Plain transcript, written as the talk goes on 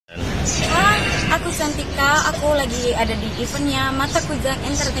Aku Cantika, aku lagi ada di eventnya Mata Kujang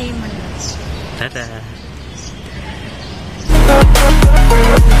Entertainment. Dadah.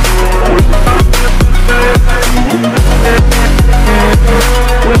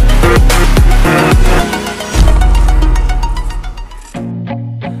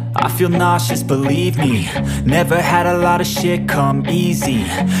 I feel nauseous, believe me. Never had a lot of shit come easy.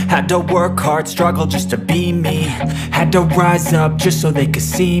 Had to work hard, struggle just to be me. Had to rise up just so they could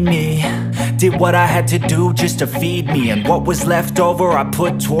see me. Did what I had to do just to feed me. And what was left over I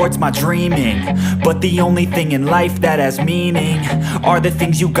put towards my dreaming. But the only thing in life that has meaning are the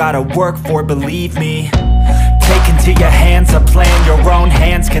things you gotta work for, believe me. Take into your hands a plan. Your own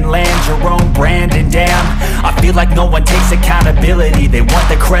hands can land your own brand. And damn, I feel like no one takes accountability. They want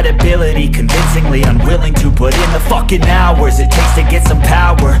the credibility, convincingly unwilling to put in the fucking hours it takes to get some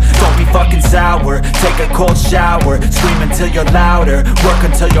power. Don't be fucking sour, take a cold shower. Scream until you're louder, work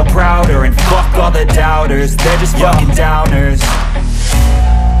until you're prouder. And fuck all the doubters, they're just fucking downers.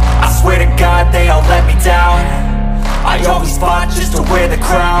 I swear to God they all let me down. I always fought just to wear the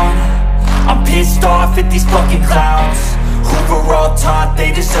crown. I'm pissed off at these fucking clowns who were all taught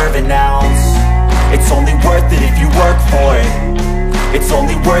they deserve an ounce. It's only worth it if you work for it. It's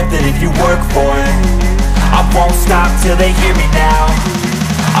only worth it if you work for it. I won't stop till they hear me now.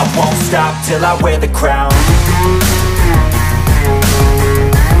 I won't stop till I wear the crown.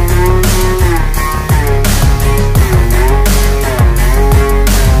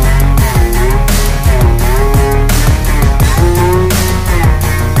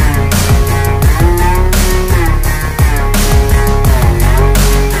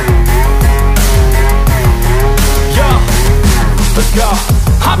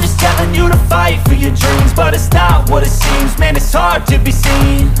 I'm just telling you to fight for your dreams, but it's not what it seems. Man, it's hard to be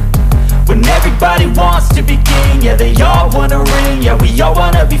seen when everybody wants to be king. Yeah, they all wanna ring, yeah, we all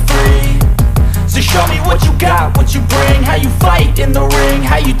wanna be free. So show me what you got, what you bring, how you fight in the ring,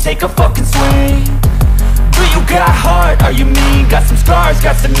 how you take a fucking swing. Do you got heart, are you mean? Got some scars,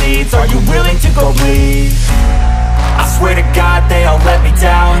 got some needs, are you willing to go bleed? I swear to God they all let me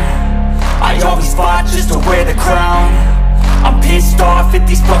down. I always fought just to wear the crown. I'm pissed off at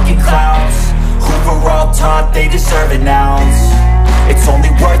these fucking clowns who were all taught they deserve an ounce. It's only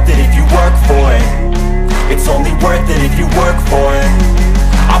worth it if you work for it. It's only worth it if you work for it.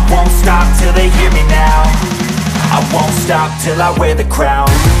 I won't stop till they hear me now. I won't stop till I wear the crown.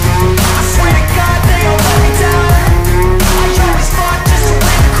 I swear to God they all let me down. I always fought just to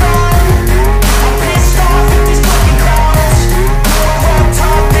wear the crown. I'm pissed off at these fucking clowns who were all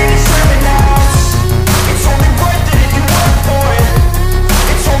taught they deserve an ounce. It's only worth it if you work for it.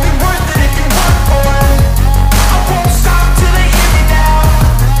 It's only worth it if you work for it. I won't stop till they hear me now.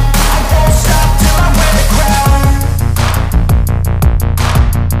 I won't stop till I wear the crown.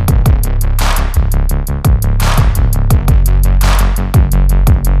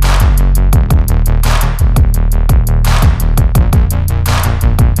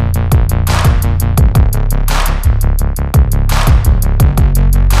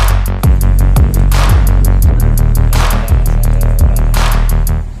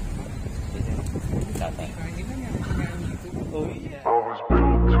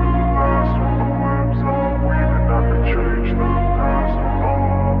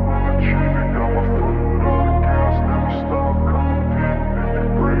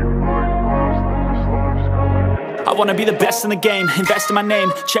 I wanna be the best in the game, invest in my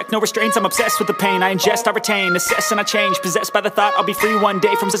name. Check no restraints, I'm obsessed with the pain. I ingest, I retain, assess and I change. Possessed by the thought I'll be free one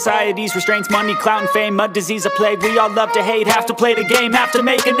day from society's restraints. Money, clout and fame, a disease, a plague. We all love to hate, have to play the game, have to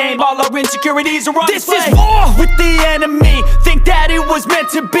make a name. All our insecurities are on display. This is war with the enemy, think that it was meant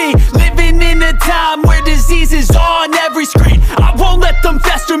to be. Living in a time where disease is on every screen. I won't let them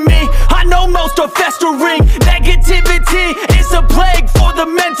fester me, I know most are festering. Negativity is a plague for the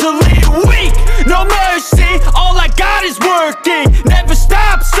mentally weak. No mercy, all I got is working. Never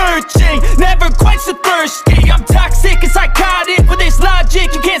stop searching, never quite so thirsty. I'm toxic and psychotic, with this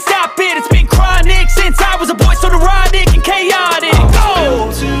logic, you can't stop it. It's been chronic since I was a boy, so neurotic and chaotic.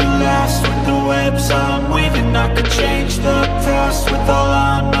 Built to last with the webs I'm weaving. I could change the past with all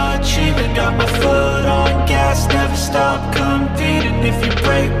I'm achieving. Got my foot on gas, never stop competing. If you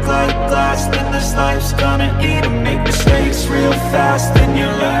break like glass, then this life's gonna eat 'em. Make mistakes real fast, then you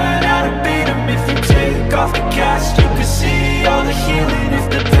learn how to beat 'em. If you take off the cast, you can see all the healing. If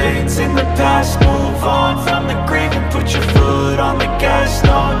the pain's in the past, move on from the grave and put your foot on the gas.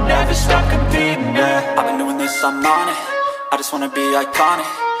 No, never stop competing, yeah. I've been doing this, I'm on it. I just wanna be iconic.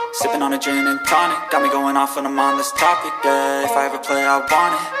 Sipping on a gin and tonic, got me going off when I'm on this topic, yeah. If I ever play, I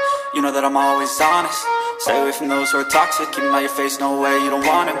want it. You know that I'm always honest. Stay away from those who are toxic. Keep them out your face, no way, you don't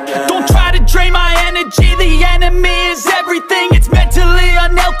want them, yeah. Don't try to drain my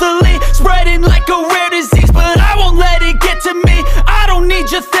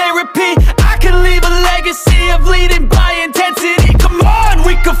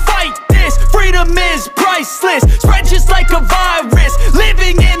priceless, spread just like a virus,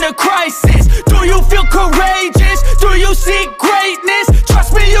 living in a crisis. Do you feel courageous? Do you seek greatness?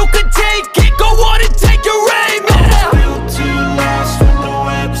 Trust me, you can take it, go on and take your aim, yeah. Built to last with the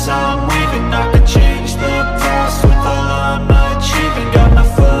webs I'm weaving. I could change the past with all I'm achieving. Got my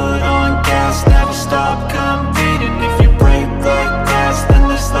foot on gas, never stop competing. If you break like glass, then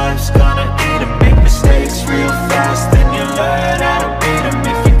this life's gonna eat 'em. Make mistakes real fast, then you learn how to beat 'em.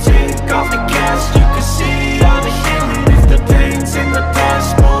 If you take off the gas, you can see all the healing. If the pain's in the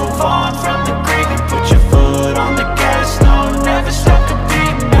past, move on from the grave and put your foot on the gas. No, never stop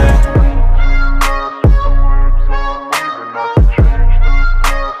competing, yeah.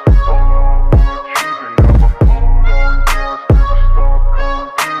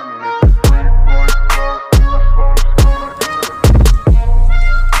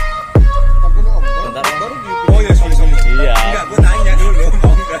 Oh ya, sorry. Iya. Enggak, gue nanya dulu.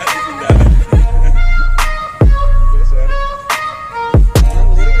 Mau enggak dipindah? Geser. Sekarang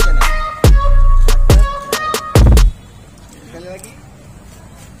lirik gimana? Sekali lagi.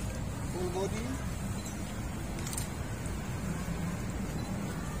 Full body.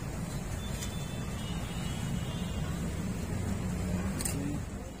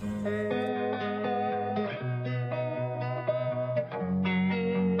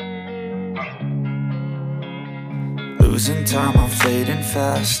 Losing time, I'm fading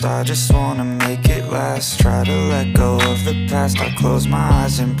fast. I just wanna make it last. Try to let go of the past. I close my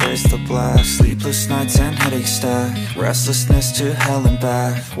eyes, embrace the blast. Sleepless nights and headaches stack. Restlessness to hell and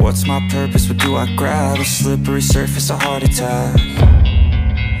back. What's my purpose? What do I grab? A slippery surface, a heart attack.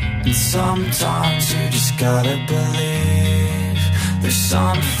 And sometimes you just gotta believe there's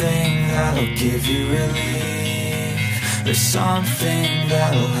something that'll give you relief. There's something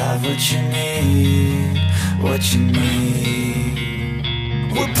that'll have what you need. What you need.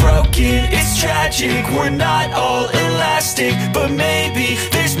 We're broken, it's tragic. We're not all elastic, but maybe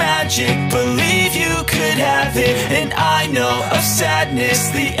there's magic. Believe you could have it. And I know of sadness,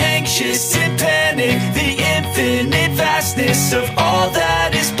 the anxious and panic, the infinite vastness of all that